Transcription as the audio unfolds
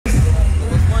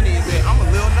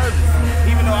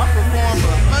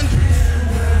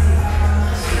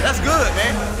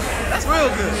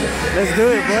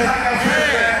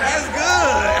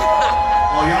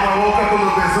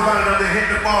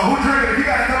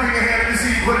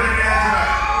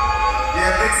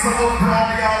salute to all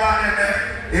of y'all out there,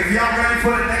 man. If y'all ready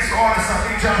for the next artist, I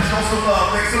need y'all to show some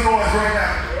love. Make some noise right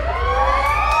now.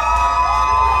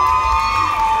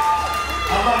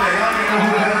 I love it. Y'all don't know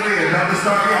who the hell it is. Y'all just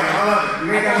start yelling. I love it.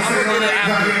 We ain't got to say no names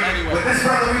out here. But this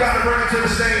brother, we got to bring him to the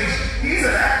stage. He's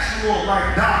an actual,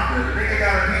 like, doctor. The nigga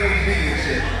got a PhD and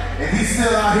shit. And he's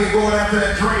still out here going after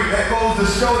that dream. That goes to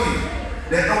show you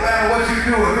that no matter what you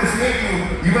do, if it's in you,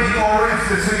 you ain't gonna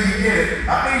rest until you get it.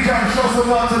 I need y'all to show some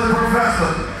love to the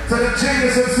professor, to the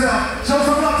genius himself. Show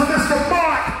some love to Mr.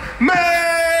 MARC.MADE!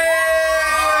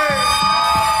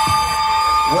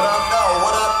 What up, though?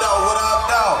 What up, though? What up,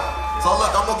 though? So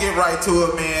look, I'm gonna get right to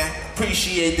it, man.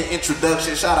 Appreciate the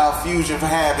introduction. Shout out Fusion for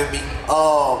having me.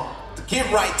 To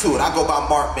get right to it, I go by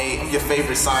MARC.MADE. I'm your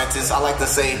favorite scientist. I like to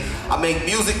say, I make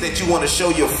music that you want to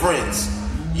show your friends.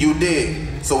 You dig?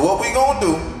 So what we gonna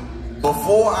do,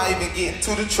 before I even get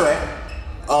to the track,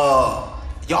 y'all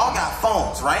got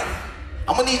phones, right?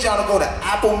 I'm gonna need y'all to go to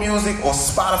Apple Music or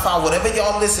Spotify, whatever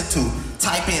y'all listen to.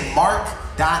 Type in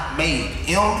MARC.MADE,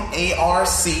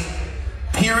 M-A-R-C,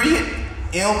 period,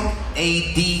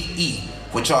 M-A-D-E.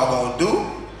 What y'all gonna do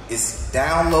is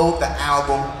download the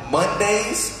album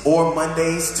Mondays or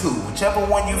Mondays 2, whichever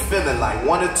one you feeling like,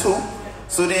 1 or 2.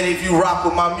 So then if you rock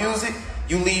with my music,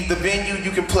 you leave the venue,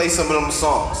 you can play some of them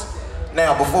songs.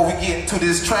 Now, before we get into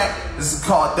this track, this is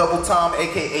called Double Time,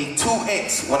 aka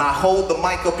 2X. When I hold the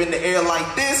mic up in the air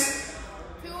like this,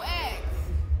 2X.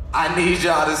 I need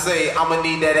y'all to say, I'ma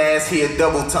need that ass here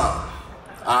double time.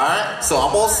 Alright? So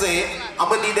I'm gonna say it,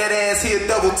 I'ma need that ass here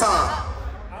double time.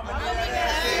 I'ma need that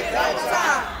ass here double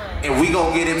time. And we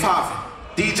gonna get it poppin'.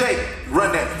 DJ,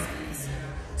 run that.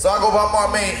 So I go by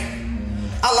MARC.MADE.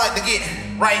 I like to get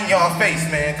right in y'all face,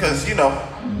 man, cause you know,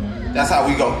 that's how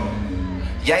we go.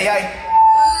 Yay, yay.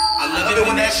 I love it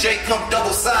when that shake come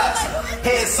double sides.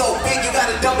 Head so big, you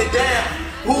gotta dumb it down.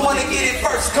 Who wanna get it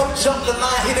first? Come jump the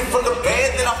line, hit it from the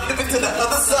bed, then I flip it to the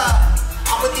other side.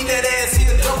 I'ma need that ass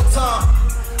here double time.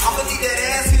 I'ma need that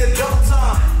ass here double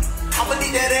time. I'ma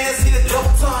need that ass here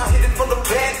double time. Hit it from the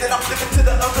bed, then I flip it to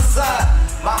the other side.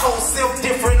 My whole self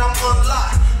different, I'm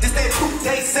unlocked. This that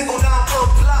 2-day single, now I'm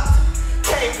unblocked.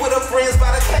 Came with her friends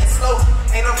by the caseload.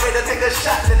 Ain't afraid to take a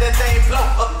shot, then that thing blow.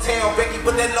 Uptown, Becky,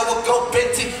 but that lower go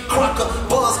Betty. Crocker,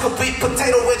 Buzz, complete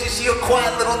potato wedgie. She a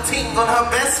quiet little teen on her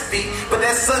best feet. But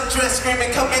that sundress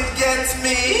screaming, come and get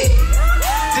me.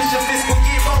 This your fiscal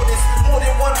year bonus. More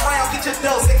than one round, get your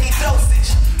dose, icky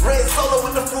dosage. Red Solo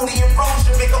with the fruity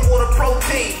erosion. Make her order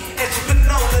protein, and you can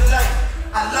know the light.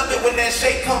 I love it when that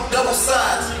shake come double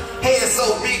sides. Head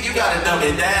so big, you gotta dumb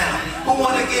it down. Who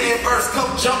wanna get in first?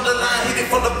 Come jump the line, hit it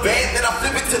from the bed, then I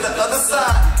flip it to the other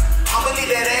side. I'ma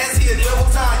need that ass here double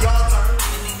time, y'all. I'ma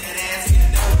need that ass here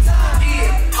double time.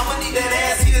 Yeah, I'ma need that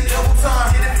ass here double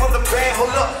time. Hit it from the bed,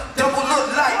 hold up, double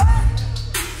look like.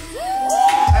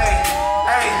 Hey,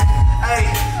 hey, hey,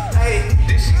 hey.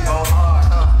 This shit go hard,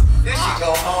 huh? This shit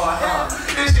go hard, huh?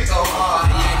 This shit go hard,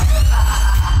 yeah.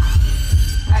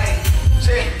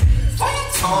 What you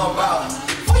talking about?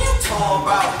 What you talking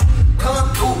about? Come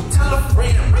through, tell a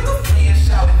friend, bring a friend,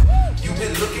 shout it. You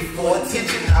been looking for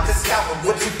attention, I've been scouting.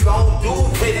 What you gon' do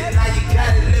with it? Now you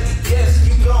got it, let me guess.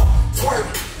 You gon' twerk,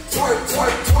 twerk,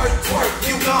 twerk, twerk, twerk.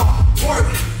 You gon' twerk,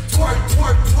 twerk,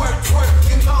 twerk, twerk, twerk.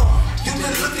 You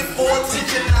been looking for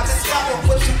attention, I've been scouting.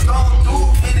 What you gon' do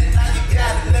with it? Now you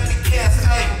got it, let me guess.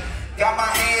 Hey, got my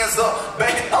hands up,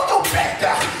 baby, throw your back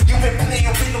down. You been playing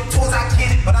with them toys, I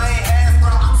get it, but I ain't half.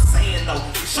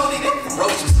 Shorty, they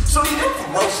ferocious. Shorty, they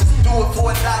ferocious. Do it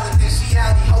for $1, then she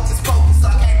out here hocus pocus.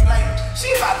 I can't blame her. She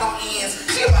about them ends.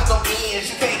 She about them ends.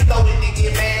 You can't throw it and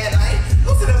get mad. I ain't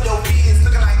loosen up your beans.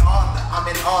 Looking like Arthur. I'm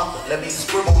an Arthur. Let me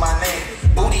scribble my name.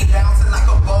 Booty bouncing like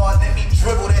a ball. Let me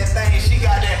dribble that thing. She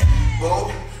got that.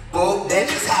 Boop, boop.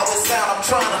 That's just how it sound. I'm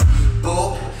trying to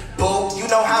boop, boop. You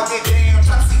know how get down.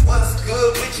 Trying to see what's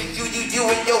good with you. You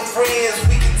and your friends.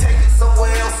 We can take it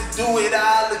somewhere else and do it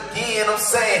all again. I'm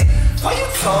saying. What you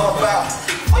talking about?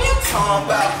 What you talking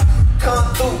about? Come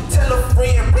through, tell a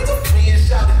friend, bring a friend,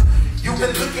 shout it. You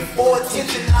been looking for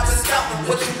attention, I've been scouting.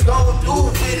 What you gon' do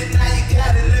with it? Now you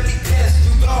got it, let me guess.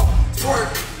 You gon'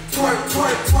 twerk, twerk,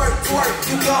 twerk, twerk, twerk.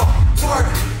 You gon' twerk,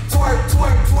 twerk,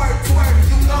 twerk, twerk, twerk.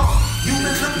 You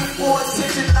been looking for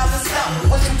attention, I've been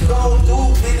scouting. What you gon' do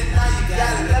with it? Now you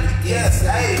got it, let me guess.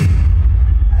 Hey,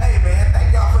 hey man, thank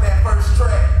y'all for that first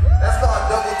track. That's called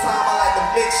Double Time. I like the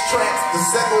mixed tracks. The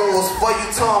second one was What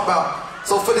You Talking About.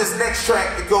 So for this next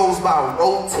track, it goes by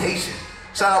Rotation.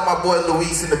 Shout out my boy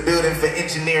Luis in the building for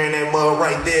engineering that mug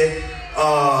right there.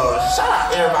 Shout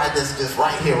out everybody that's just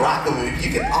right here rocking with me.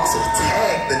 You can also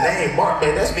tag the name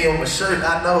MARC.MADE. That's me on my shirt.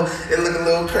 I know it look a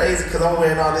little crazy because I'm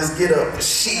wearing all this get up. But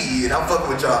shit, I'm fucking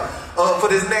with y'all. For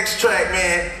this next track,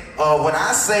 man, when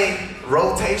I say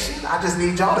rotation, I just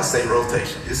need y'all to say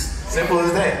rotation. It's simple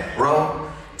as that.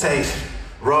 Rotation,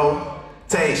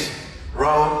 rotation,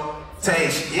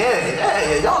 rotation.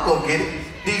 Yeah, y'all go get it.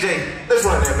 DJ, let's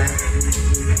run that, man.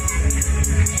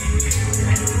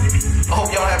 I hope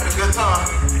y'all having a good time.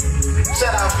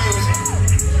 Shout out Fusion.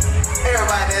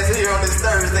 Everybody that's here on this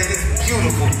Thursday, this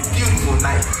beautiful, beautiful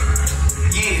night.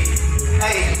 Yeah,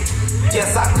 hey,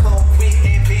 yes, I come with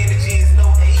advantages, no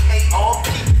AARP.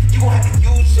 You gon' have to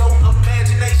use your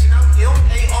imagination. I'm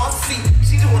MARC.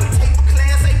 She just wanna take my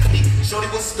class AP.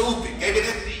 Shorty was stupid, gave it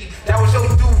a D. That was your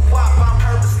doo-wop, I'm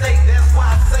her mistake. That's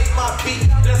why I say my beat.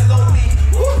 That's on me.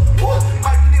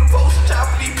 Might need a post,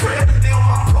 child for these prayer. They on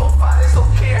my profile, they so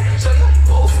care. Show you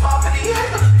post my video.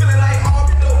 Feeling like all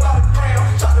you know about the gram.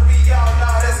 Try to be y'all,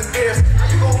 nah, that's embarrassing. How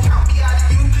you gon' count me out of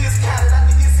you discounted? I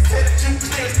think it's intelligent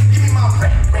clears. Give me my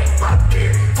rap right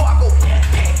there. Before I go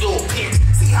pack your appearance.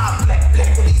 See how I black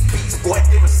with these beats, boy.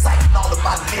 They reciting all of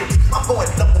my lyrics. I'm going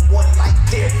 #1 like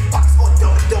there. Box going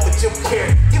dumb with Jim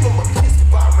Carrey. Give him a kiss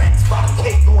by rats, by the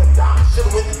cake going down. Should've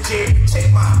with the chair.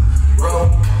 Check my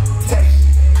rotation.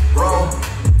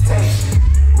 Rotation,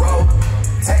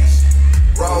 rotation,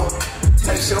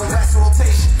 rotation, rest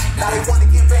rotation. Now they wanna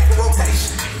get back to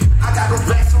rotation. I got no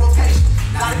rest rotation.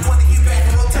 Now they wanna get back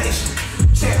to rotation.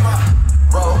 Check my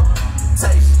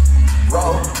rotation,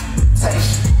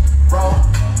 rotation,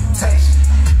 rotation,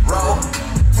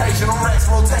 rotation, no rest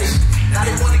rotation. Now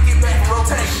they wanna get back to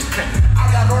rotation. I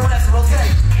got no rest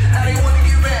rotation. Now they wanna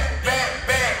get back.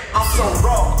 I'm so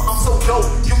raw, I'm so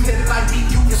dope. You can like me,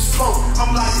 you can smoke.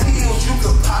 I'm like pills, you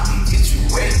can pop me, get you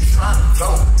where you tryna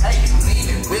go. Hey, you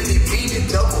leaning with it, beating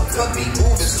double, cut me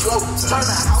moving slow. Turn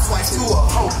a housewife to a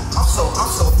hoe. I'm so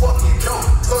fucking dope.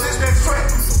 So this next track,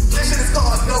 this shit is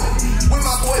called Dope. With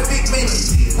my boy Big Mini,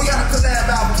 we got a collab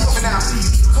album coming out.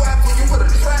 So after you put a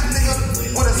trap nigga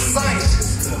with a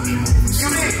scientist, you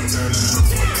did.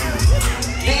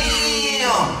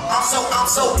 Damn, I'm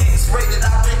so X-rated.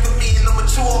 I recommend a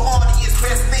mature audience.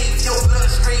 Best things, your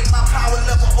bloodstream, my power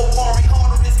level. Omari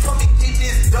harder, come and get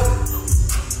this dope.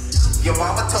 Your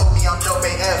mama told me I'm dope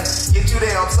AF. Get you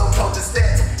there, I'm so close to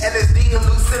stats. LSD and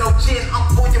hallucinogen, I'm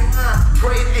for your mind.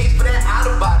 Grade A for that out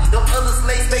of body. Them other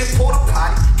slaves, they porta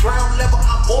potty. Ground level,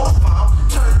 I'm mortified.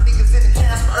 Turn niggas into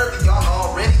cancer early. Y'all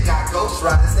already got ghost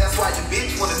riders. That's why you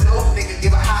bitch wanna know. Nigga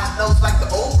give a high nose like the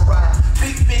override.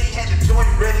 Big Benny had the joint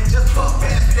ready. Just fuck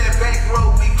past that back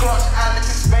road. We cross island,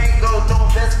 this bango. No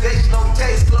investigation, no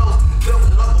case closed.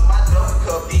 Double up with my double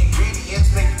cup. The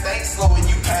ingredients make things slow. And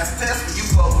you pass tests when you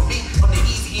go with me. On the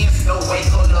easy ends, no way,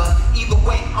 hold up. Either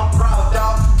way, I'm proud,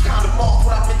 dog. Count them off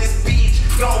when I'm in this beach.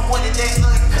 Y'all wanted that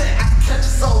uncut. I can touch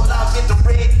your soul out in the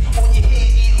red. On your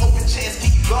head, eat open chance.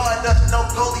 Keep you guard up, no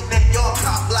goalie. Then y'all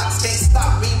top blocks can't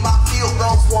stop me. My field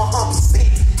goes 100%.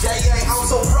 Yeah, I'm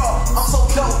so raw, I'm so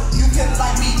dope. You can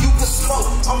like me, you can smoke.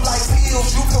 I'm like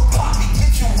pills, you can pop me.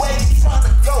 Get you where you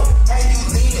tryna go. And you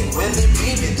leaning, really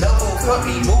beaming. Double cut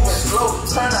me, moving slow.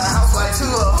 Turn a house like to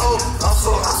a hoe. I'm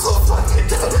so fucking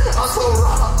dope. I'm so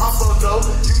raw, I'm so dope.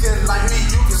 You can like me,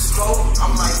 you can smoke.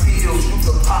 I'm like pills, you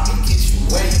can pop me. Get you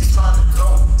where you tryna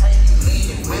go. And you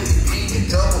leaning, really beaming.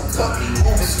 Double cut me,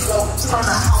 moving slow. Turn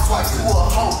a house like to a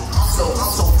hoe. I'm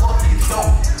so fucking dope.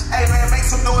 Hey man, make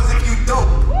some noise if you dope.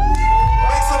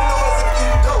 Make some noise if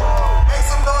you dope. Make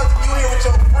some noise if you here with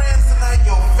your friends tonight,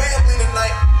 your family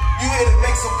tonight. You here to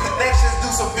make some connections,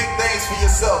 do some big things for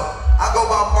yourself. I go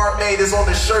by MARC.MADE, it's on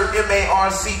the shirt,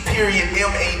 MARC.MADE.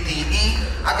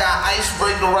 I got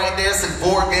ICEBREAKR right there, it's a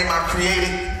board game I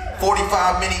created.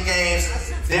 45 mini games,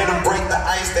 there to break the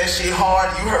ice, that shit hard.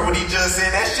 You heard what he just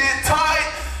said, that shit tight.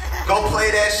 Go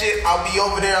play that shit, I'll be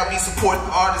over there, I'll be supporting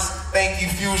artists. Thank you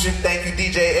Fusion, thank you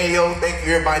DJ Ayo, thank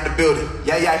you everybody in the building.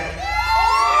 Yeah.